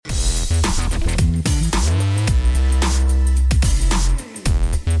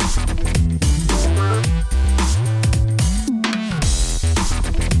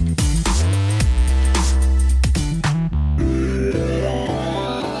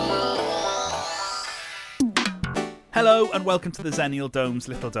Hello and welcome to the Zennial Dome's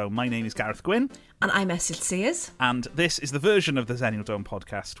Little Dome. My name is Gareth Gwynn. And I'm Essil Sears. And this is the version of the Zennial Dome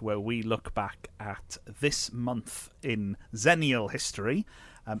podcast where we look back at this month in Zennial history.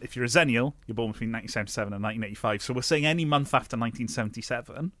 If you're a Zennial, you're born between 1977 and 1985, so we're saying any month after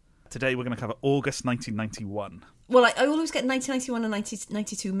 1977. Today we're going to cover August 1991. Well, I always get 1991 and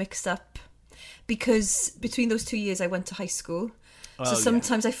 1992 mixed up because between those 2 years I went to high school. So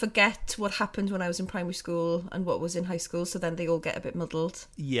sometimes I forget what happened when I was in primary school and what was in high school, so then they all get a bit muddled.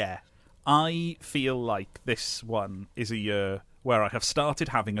 Yeah. I feel like this one is a year where I have started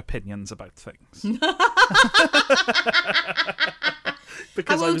having opinions about things.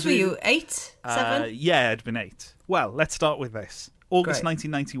 How old were you? 8? 7? Yeah, I'd been 8. Well, let's start with this. August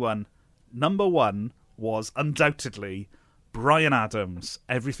 1991, number 1 was undoubtedly Bryan Adams'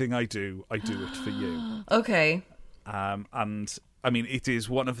 Everything I Do It For You. Okay. And, I mean, it is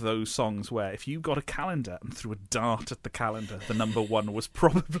one of those songs where if you got a calendar and threw a dart at the calendar, the number 1 was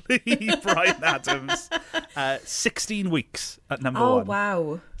probably Bryan Adams. 16 weeks at number 1. Oh,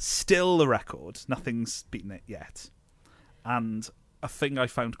 wow. Still the record. Nothing's beaten it yet. And a thing I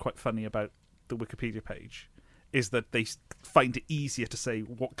found quite funny about the Wikipedia page is that they find it easier to say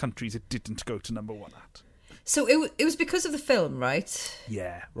what countries it didn't go to number 1 at. So it was because of the film, right?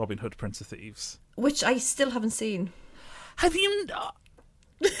 Yeah, Robin Hood, Prince of Thieves. Which I still haven't seen. Have you...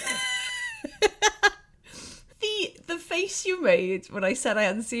 The face you made when I said I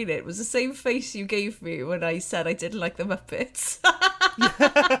hadn't seen it was the same face you gave me when I said I didn't like the Muppets.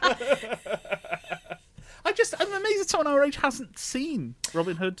 I'm amazed that someone our age hasn't seen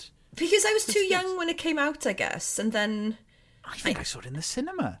Robin Hood. Because I was too young when it came out, I guess, and then... I think I saw it in the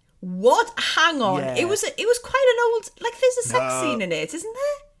cinema. What? Hang on. Yeah. It was quite an old... Like, there's a sex scene in it, isn't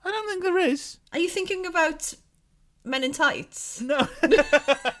there? I don't think there is. Are you thinking about Men in Tights? No.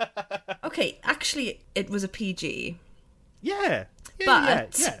 Okay, actually, it was a PG. Yeah.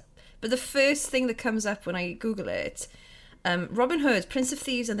 But the first thing that comes up when I Google it, Robin Hood, Prince of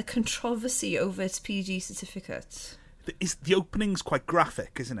Thieves, and the controversy over its PG certificate. The opening's quite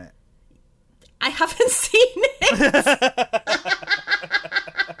graphic, isn't it? I haven't seen it.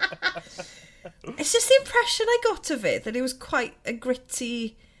 It's just the impression I got of it, that it was quite a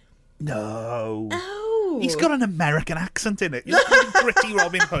gritty... No. Oh. He's got an American accent in it. You're calling gritty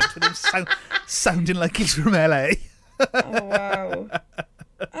Robin Hood with him sounding like he's from LA. Oh, wow.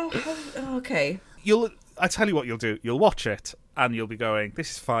 Oh, okay. I tell you what you'll do. You'll watch it and you'll be going,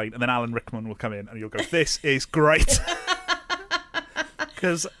 this is fine. And then Alan Rickman will come in and you'll go, this is great.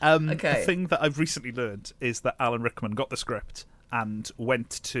 Because a thing that I've recently learned is that Alan Rickman got the script and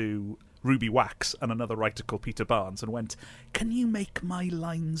went to Ruby Wax and another writer called Peter Barnes and went, can you make my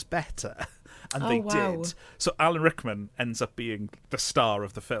lines better? And they did. So Alan Rickman ends up being the star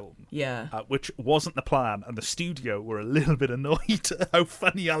of the film. Yeah. Which wasn't the plan, and the studio were a little bit annoyed at how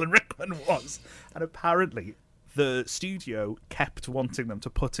funny Alan Rickman was. And apparently the studio kept wanting them to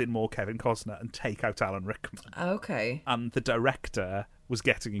put in more Kevin Costner and take out Alan Rickman. Okay. And the director was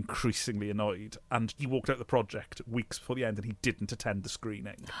getting increasingly annoyed, and he walked out the project weeks before the end and he didn't attend the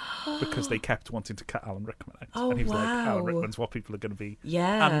screening because they kept wanting to cut Alan Rickman out. Oh, and he was like, wow. Alan Rickman's what people are going to be.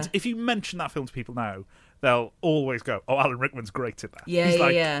 Yeah. And if you mention that film to people now, they'll always go, oh, Alan Rickman's great at that. Yeah, He's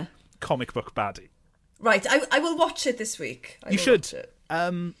like yeah. comic book baddie. Right, I will watch it this week. You should.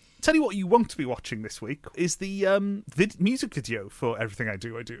 Tell you what you won't be watching this week is the music video for Everything I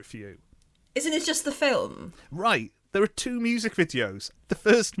Do It For You. Isn't it just the film? Right. There are 2 music videos. The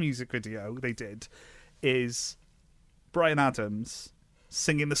first music video they did is Bryan Adams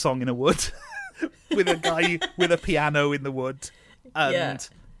singing the song in a wood with a guy with a piano in the wood. And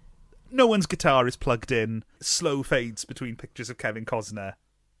no one's guitar is plugged in. Slow fades between pictures of Kevin Costner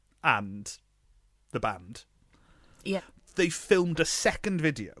and the band. Yeah. They filmed a second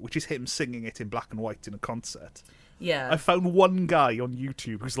video, which is him singing it in black and white in a concert. Yeah. I found one guy on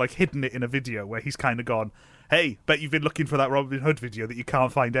YouTube who's like hidden it in a video where he's kind of gone, hey, bet you've been looking for that Robin Hood video that you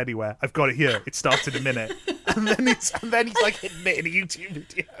can't find anywhere. I've got it here. It starts in a minute. and then he's like hidden it in a YouTube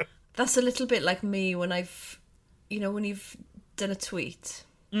video. That's a little bit like me when when you've done a tweet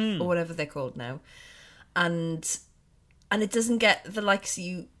or whatever they're called now, and it doesn't get the likes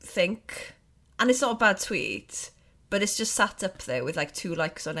you think, and it's not a bad tweet, but it's just sat up there with like 2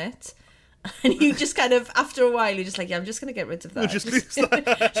 likes on it. And you just kind of, after a while, you're just like, yeah, I'm just going to get rid of that. We'll just lose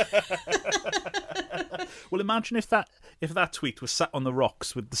that. Well, imagine if that tweet was sat on the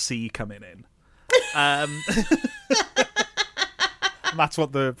rocks with the sea coming in. And that's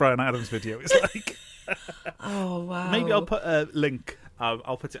what the Bryan Adams video is like. Oh, wow. Maybe I'll put a link.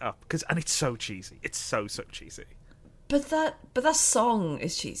 I'll put it up. And it's so cheesy. It's so cheesy. But that song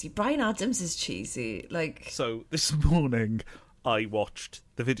is cheesy. Bryan Adams is cheesy. Like, so this morning I watched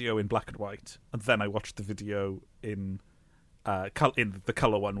the video in black and white, and then I watched the video in the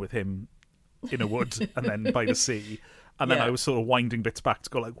colour one with him in a wood and then by the sea. And then I was sort of winding bits back to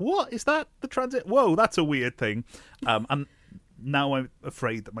go like, what is that? The transit? Whoa, that's a weird thing. And now I'm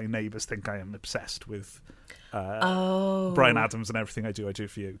afraid that my neighbours think I am obsessed with Bryan Adams and everything I do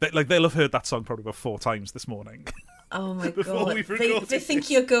for you. They'll have heard that song probably about 4 times this morning. Oh my Before god! we've They recorded think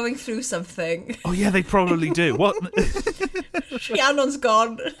this. you're going through something. Oh yeah, they probably do. What? Rhiannon's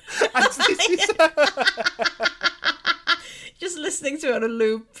gone. Just listening to it on a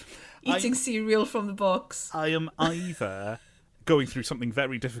loop, eating cereal from the box. I am either going through something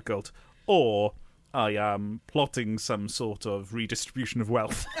very difficult, or I am plotting some sort of redistribution of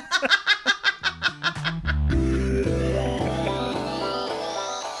wealth.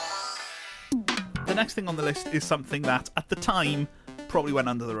 The next thing on the list is something that, at the time, probably went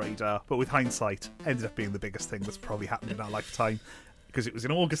under the radar, but with hindsight, ended up being the biggest thing that's probably happened in our lifetime, because it was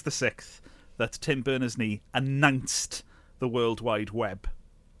in August the 6th that Tim Berners-Lee announced the World Wide Web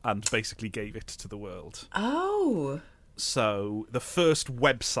and basically gave it to the world. Oh. So the first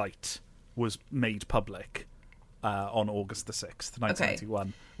website was made public on August the 6th,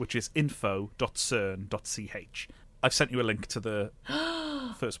 1991, which is info.cern.ch. I've sent you a link to the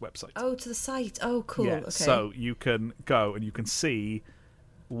first website. Oh, to the site. Oh, cool. Yeah, Okay. so you can go and you can see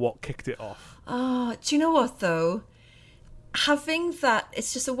what kicked it off. Oh, do you know what, though? Having that,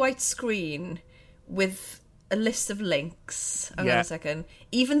 it's just a white screen with a list of links. Hang on a second.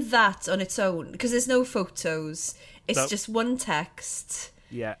 Even that on its own, because there's no photos, it's just one text.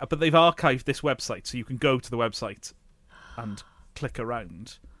 Yeah, but they've archived this website, so you can go to the website and click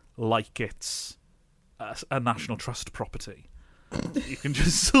around like it's a National Trust property. You can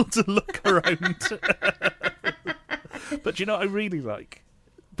just sort of look around. But you know what I really like?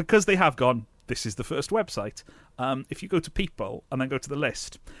 Because they have gone, this is the first website. If you go to people and then go to the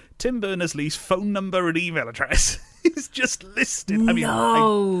list, Tim Berners-Lee's phone number and email address is just listed.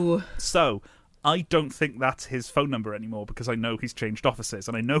 No. I don't think that's his phone number anymore, because I know he's changed offices.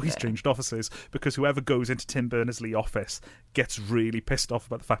 And I know he's changed offices because whoever goes into Tim Berners-Lee office gets really pissed off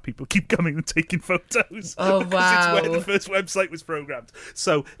about the fact people keep coming and taking photos. Oh, because wow. it's where the first website was programmed.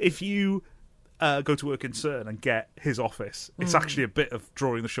 So if you go to work in CERN and get his office, it's actually a bit of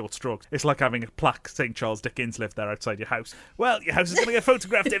drawing the short straw. It's like having a plaque saying Charles Dickens lived there outside your house. Well, your house is going to get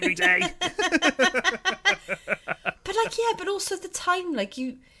photographed every day. But also at the time,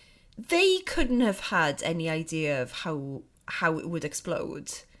 they couldn't have had any idea of how it would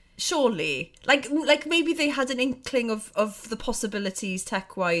explode. Surely. Like maybe they had an inkling of the possibilities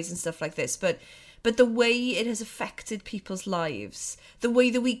tech-wise and stuff like this, but the way it has affected people's lives, the way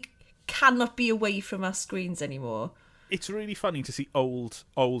that we cannot be away from our screens anymore. It's really funny to see old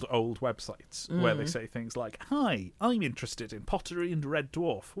websites where they say things like, "Hi, I'm interested in pottery and red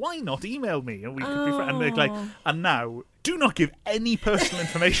dwarf. Why not email me and we could be friends?" And they're like, and now, do not give any personal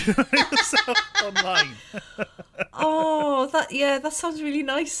information on yourself online. That sounds really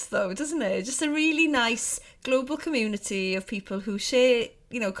nice though, doesn't it? Just a really nice global community of people who share,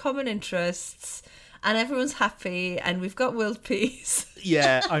 common interests, and everyone's happy, and we've got world peace.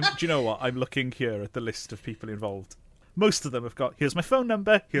 Yeah, do you know what? I'm looking here at the list of people involved. Most of them have got, here's my phone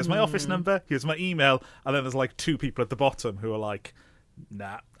number, here's my office number, here's my email, and then there's 2 people at the bottom who are like,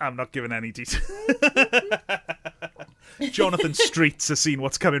 nah, I'm not giving any details. Jonathan Streets has seen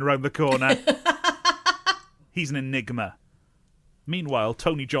what's coming round the corner. He's an enigma. Meanwhile,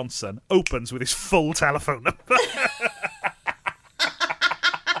 Tony Johnson opens with his full telephone number.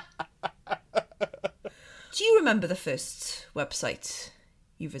 Do you remember the first website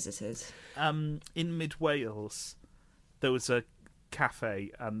you visited? In mid-Wales, there was a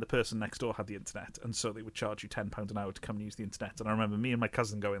cafe and the person next door had the internet, and so they would charge you £10 an hour to come and use the internet. And I remember me and my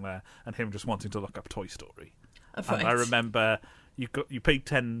cousin going there and him just wanting to look up Toy Story. Right. And I remember you paid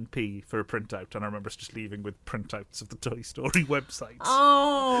 10p for a printout, and I remember us just leaving with printouts of the Toy Story website.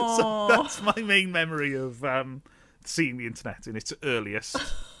 Oh, So that's my main memory of seeing the internet in its earliest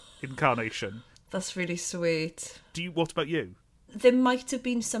incarnation. that's really sweet. What about you? There might have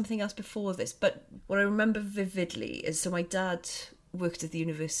been something else before this, but what I remember vividly is, so my dad worked at the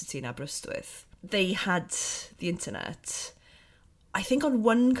university in Aberystwyth. They had the internet, I think on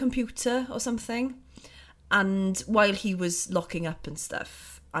one computer or something, and while he was locking up and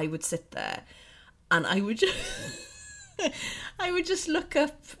stuff, I would sit there and I would just I would just look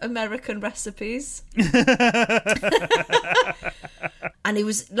up American recipes. And it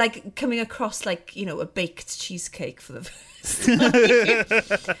was like coming across a baked cheesecake for the first time.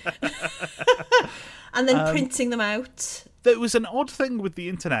 And then printing them out. There was an odd thing with the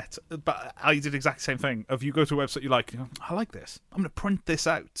internet, but I did the exact same thing. If you go to a website you like, I like this, I'm going to print this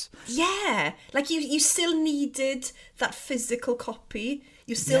out. Yeah, like you still needed that physical copy.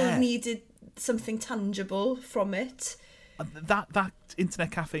 You still needed something tangible from it. That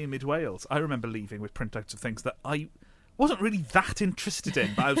internet cafe in mid Wales, I remember leaving with printouts of things that I wasn't really that interested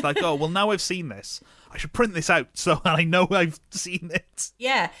in, but I was like, oh, well, now I've seen this, I should print this out so I know I've seen it.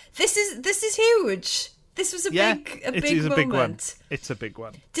 Yeah, this is huge. This was a big moment. Big one. It's a big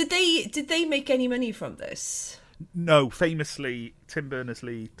one. Did they make any money from this? No, famously, Tim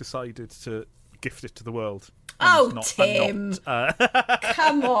Berners-Lee decided to gift it to the world. Tim.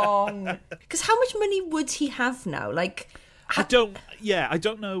 Come on. Because how much money would he have now? Like, I don't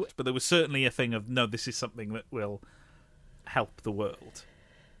know, but there was certainly a thing of, no, this is something that will help the world.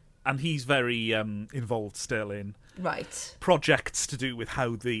 And he's very involved still in projects to do with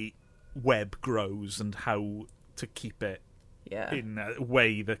how the web grows and how to keep it in a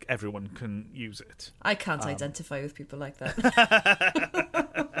way that everyone can use it. I can't identify with people like that.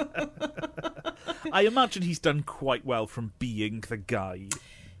 I imagine he's done quite well from being the guy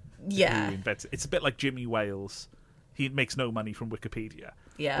who invented it. It's a bit like Jimmy Wales. He makes no money from Wikipedia.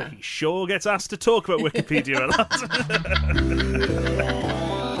 Yeah. But he sure gets asked to talk about Wikipedia a lot.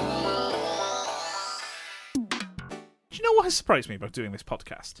 Do you know what has surprised me about doing this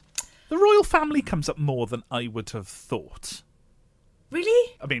podcast? The royal family comes up more than I would have thought.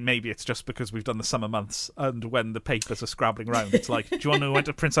 Really? I mean, maybe it's just because we've done the summer months, and when the papers are scrabbling around, it's like, do you want to know when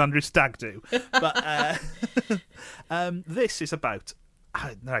to Prince Andrew's stag do? But this is about...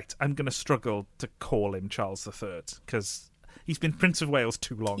 Right, I'm going to struggle to call him Charles III, because he's been Prince of Wales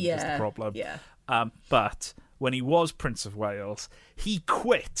too long, is the problem. Yeah. But when he was Prince of Wales, he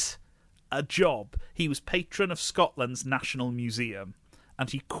quit a job. He was patron of Scotland's National Museum, and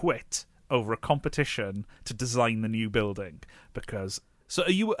he quit over a competition to design the new building. Because... So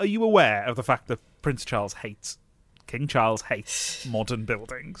are you aware of the fact that King Charles hates modern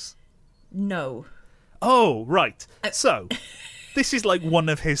buildings? No. Oh, right. So... This is like one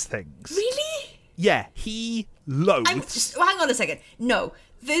of his things. Really? Yeah, he loathes... hang on a second. No,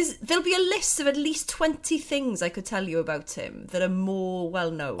 there'll be a list of at least 20 things I could tell you about him that are more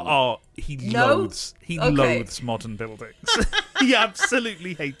well known. Oh, he loathes modern buildings. He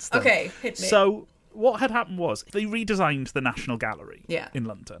absolutely hates them. Okay, hit me. So what had happened was they redesigned the National Gallery in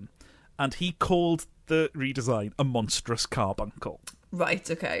London, and he called the redesign a monstrous carbuncle.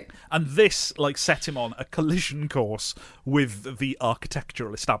 Right, okay. And this, set him on a collision course with the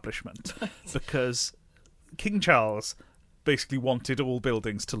architectural establishment. Right. Because King Charles basically wanted all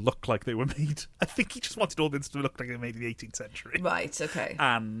buildings to look like they were made... I think he just wanted all buildings to look like they were made in the 18th century. Right, okay.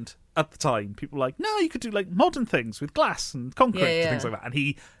 And at the time, people were like, no, you could do, modern things with glass and concrete and things like that. And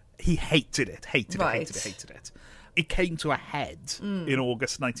he hated it. Hated it. It came to a head in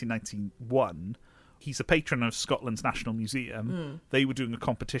August 1991... He's a patron of Scotland's National Museum. They were doing a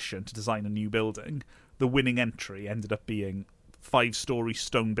competition to design a new building. The winning entry ended up being 5-storey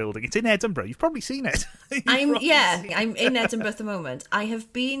stone building. It's in Edinburgh. You've probably seen it. I'm in Edinburgh at the moment. I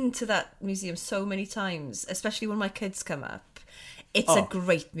have been to that museum so many times, especially when my kids come up. It's a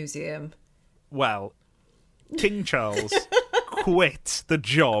great museum. Well, King Charles quit the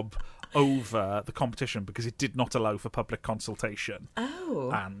job over the competition because it did not allow for public consultation. Oh.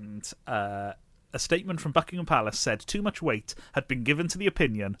 And... a statement from Buckingham Palace said too much weight had been given to the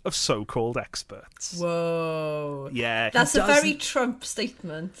opinion of so-called experts. Whoa. Yeah. That's a very Trump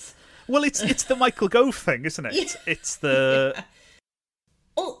statement. Well, it's the Michael Gove thing, isn't it? Yeah. It's the... Yeah.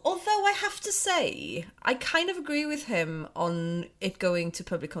 Although I have to say, I kind of agree with him on it going to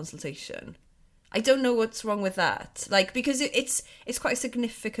public consultation. I don't know what's wrong with that. Because it's quite a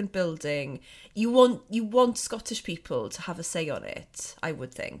significant building. You want Scottish people to have a say on it, I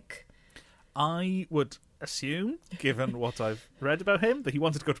would think. I would assume, given what I've read about him, that he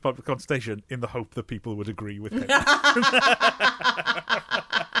wanted to go to public consultation in the hope that people would agree with him.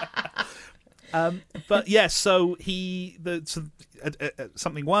 But yeah, so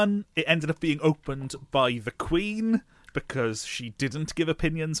something won. It ended up being opened by the Queen because she didn't give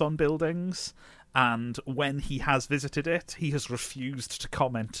opinions on buildings. And when he has visited it, he has refused to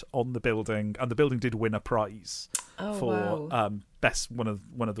comment on the building, and the building did win a prize for best one of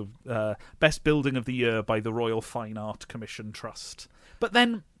the best building of the year by the Royal Fine Art Commission Trust. But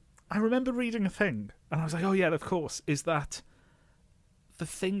then I remember reading a thing, and I was like, "Oh yeah, of course." Is that the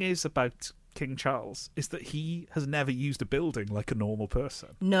thing is about King Charles is that he has never used a building like a normal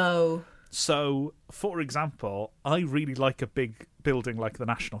person. No. So, for example, I really like a big building like the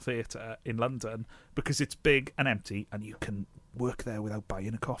National Theatre in London because it's big and empty and you can work there without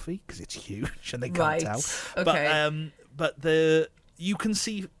buying a coffee because it's huge and they can't Right. tell. Okay. But you can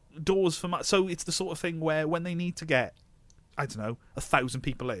see doors from... So it's the sort of thing where when they need to get, I don't know, 1,000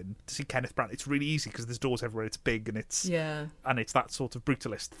 people in to see Kenneth Branagh, it's really easy because there's doors everywhere. It's big and it's that sort of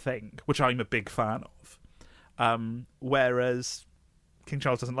brutalist thing, which I'm a big fan of. Whereas King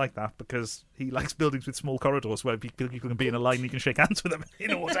Charles doesn't like that because he likes buildings with small corridors where people can be in a line and you can shake hands with them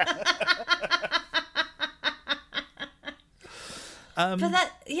in order. But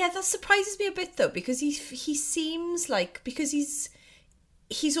that surprises me a bit though, because he seems like, because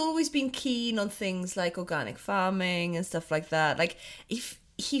he's always been keen on things like organic farming and stuff like that. Like if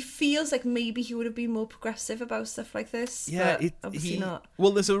he feels like maybe he would have been more progressive about stuff like this. Yeah, but obviously not.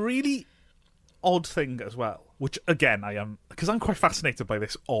 Well, there's a really odd thing as well, which again I am, because I'm quite fascinated by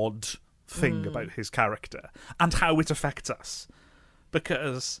this odd thing about his character and how it affects us,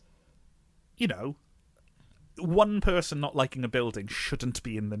 because one person not liking a building shouldn't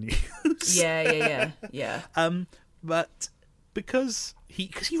be in the news. Yeah. But because he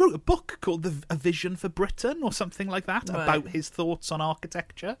wrote a book called A Vision for Britain or something like that, about his thoughts on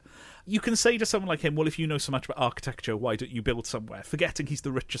architecture. You can say to someone like him, well, if you know so much about architecture, why don't you build somewhere? Forgetting he's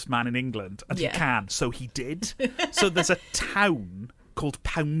the richest man in England, and he can, so he did. So there's a town called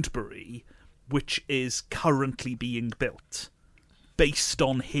Poundbury, which is currently being built based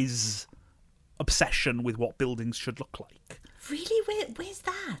on his obsession with what buildings should look like. Really? Where's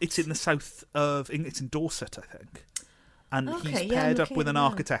that? It's in the south of... It's in Dorset, I think. And Okay, he's paired up with an yeah.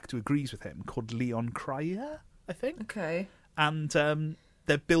 architect who agrees with him, called Leon Cryer, I think. Okay. And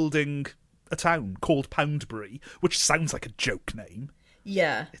they're building a town called Poundbury, which sounds like a joke name.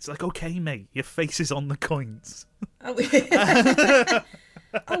 Yeah. It's like, okay, mate, your face is on the coins. Oh,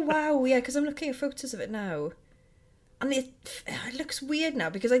 oh wow, yeah, because I'm looking at photos of it now. And it looks weird now,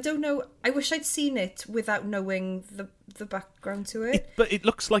 because I don't know... I wish I'd seen it without knowing the background to it. But it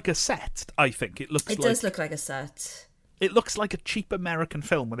looks like a set, I think. It does look like a set. It looks like a cheap American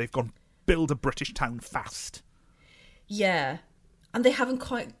film where they've gone, build a British town fast. Yeah. And they haven't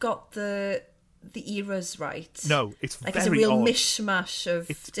quite got the eras right. No, it's like very it's a real odd. mishmash of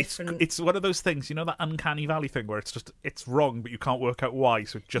different... It's one of those things, that uncanny valley thing where it's wrong, but you can't work out why,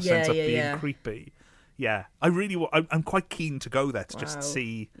 so it just ends up being creepy. Yeah, I'm quite keen to go there to just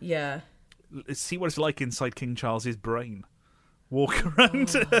see what it's like inside King Charles's brain. Walk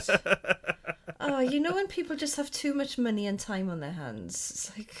around. Oh, when people just have too much money and time on their hands,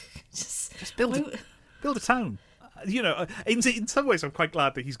 it's like just build a town. In some ways, I'm quite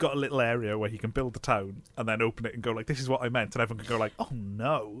glad that he's got a little area where he can build a town and then open it and go like, "This is what I meant," and everyone can go like, "Oh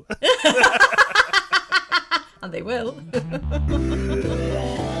no," and they will.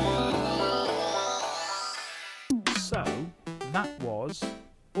 So that was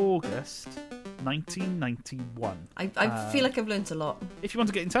August 1991. I feel like I've learnt a lot. If you want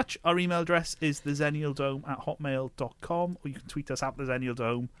to get in touch, our email address is thezenialdome@hotmail.com, or you can tweet us at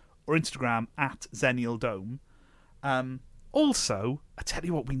thezenialdome or Instagram at zenialdome. Also, I tell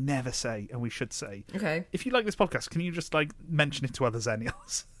you what we never say, and we should say. Okay. If you like this podcast, can you just mention it to other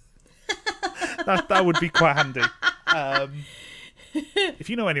Zenials? that would be quite handy. If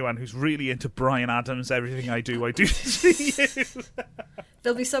you know anyone who's really into Bryan Adams, everything I do see you.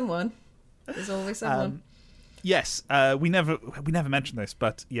 There'll be someone. There's always someone. Yes, we never mentioned this,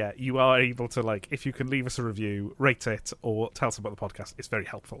 but yeah, you are able to if you can leave us a review, rate it, or tell us about the podcast. It's very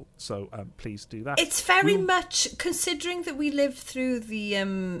helpful. So please do that. It's very much, considering that we lived through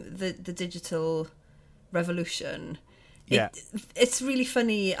the digital revolution. Yeah, it's really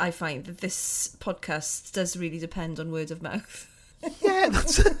funny. I find that this podcast does really depend on word of mouth. Yeah,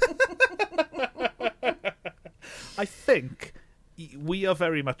 I think we are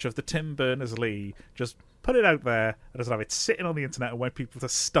very much of the Tim Berners-Lee. Just put it out there and just have it sitting on the internet and want people to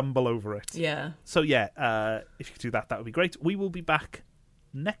stumble over it. Yeah. So yeah, if you could do that, that would be great. We will be back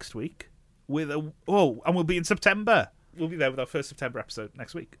next week and we'll be in September. We'll be there with our first September episode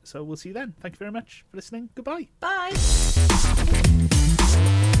next week. So we'll see you then. Thank you very much for listening. Goodbye. Bye.